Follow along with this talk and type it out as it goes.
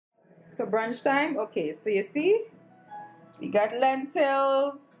So brunch time. Okay, so you see, we got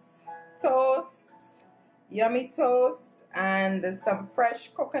lentils, toast, yummy toast, and some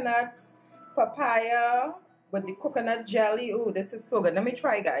fresh coconut papaya with the coconut jelly. Ooh, this is so good. Let me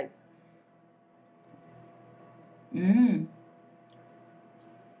try, guys. Mmm.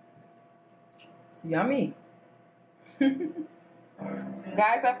 It's yummy.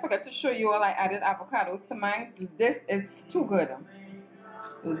 Guys, I forgot to show you all I added avocados to mine. This is too good.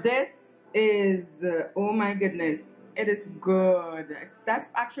 This is, oh my goodness. It is good. That's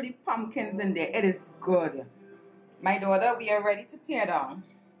actually pumpkins in there. It is good. My daughter, we are ready to tear down.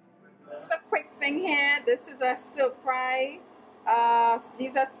 A quick thing here. This is a stir fry.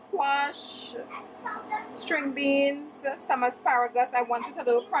 These are squash, string beans, some asparagus. I want it a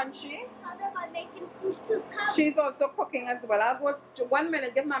little crunchy. Making food to come. She's also cooking as well. I'll go 1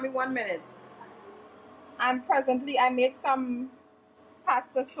 minute. Give mommy 1 minute. And presently, I made some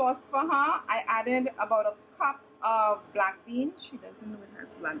pasta sauce for her. I added about a cup of black beans. She doesn't know it has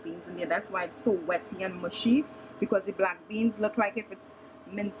black beans in there. That's why it's so wetty and mushy, because the black beans look like if it's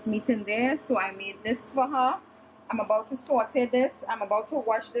mincemeat in there. So I made this for her. I'm about to saute this. I'm about to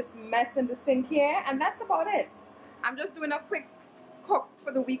wash this mess in the sink here, and that's about it. I'm just doing a quick cook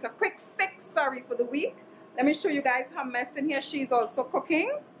for the week, a quick fix, sorry, for the week. Let me show you guys her mess in here. She's also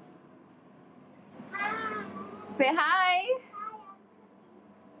cooking. Hi. Say hi. Hi.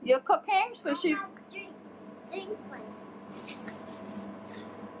 You're cooking, so she's Drink one.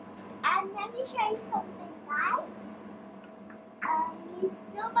 And let me show you something, guys.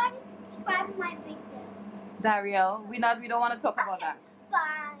 Nobody subscribed my videos. Dariel, we don't want to talk about that.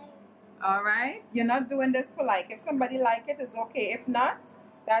 Fine. All right, you're not doing this for like. If somebody like it, it's okay. If not,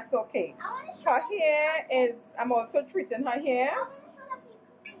 that's okay. Her hair is. I'm also treating her hair.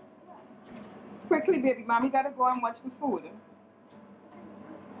 Quickly, baby, mommy gotta go and watch the food.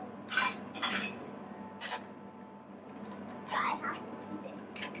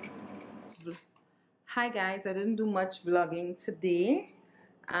 Hi guys, I didn't do much vlogging today.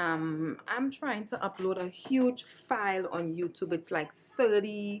 I'm trying to upload a huge file on YouTube. It's like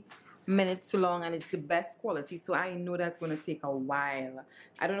 30 minutes long and it's the best quality, so I know that's going to take a while.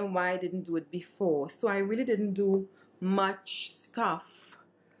 I don't know why I didn't do it before. So I really didn't do much stuff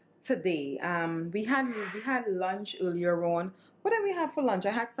today. We had lunch earlier on. What did we have for lunch?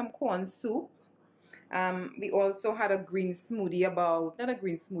 I had some corn soup. We also had a green smoothie, not a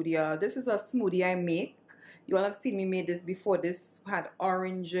green smoothie, this is a smoothie I make. You all have seen me made this before. This had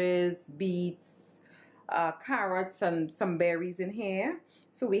oranges, beets, carrots, and some berries in here.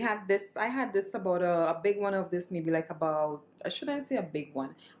 So we had this, I had this about a big one of this, maybe like about, shouldn't I say a big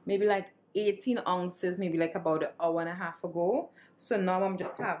one? Maybe like 18 ounces, maybe like about an hour and a half ago. So now I'm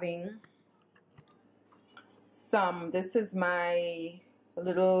just having some, this is my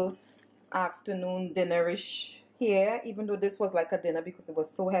little afternoon dinnerish here, even though this was like a dinner because it was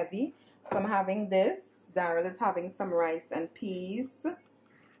so heavy. So I'm having this. Daryl is having some rice and peas.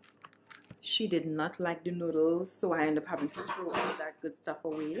 She did not like the noodles, so I ended up having to throw all that good stuff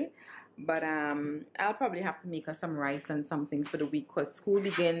away. But I'll probably have to make her some rice and something for the week, because school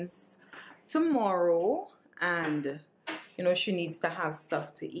begins tomorrow and you know she needs to have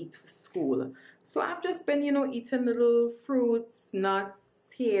stuff to eat for school. So I've just been, you know, eating little fruits, nuts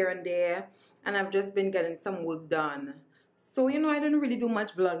here and there, and I've just been getting some work done. So, you know, I didn't really do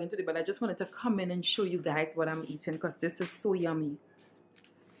much vlogging today, but I just wanted to come in and show you guys what I'm eating, because this is so yummy.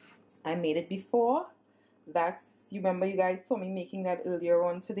 I made it before. You remember you guys saw me making that earlier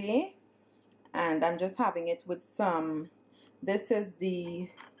on today. And I'm just having it with some, this is the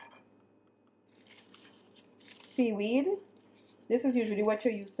seaweed. This is usually what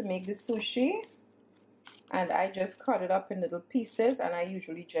you use to make the sushi. And I just cut it up in little pieces, and I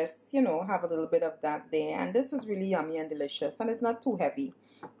usually just, you know, have a little bit of that there. And this is really yummy and delicious, and it's not too heavy.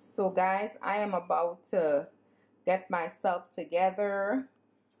 So guys, I am about to get myself together,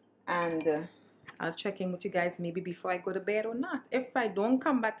 and I'll check in with you guys maybe before I go to bed or not. If I don't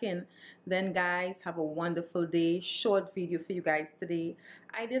come back in, then guys, have a wonderful day. Short video for you guys today.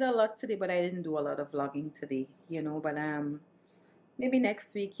 I did a lot today, but I didn't do a lot of vlogging today, you know. But maybe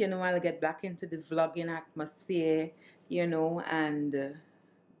next week, you know, I'll get back into the vlogging atmosphere, you know, and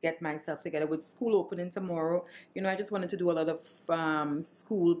get myself together with school opening tomorrow. You know, I just wanted to do a lot of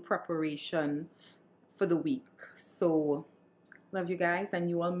school preparation for the week. So, love you guys, and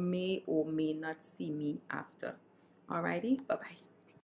you all may or may not see me after. Alrighty, bye-bye.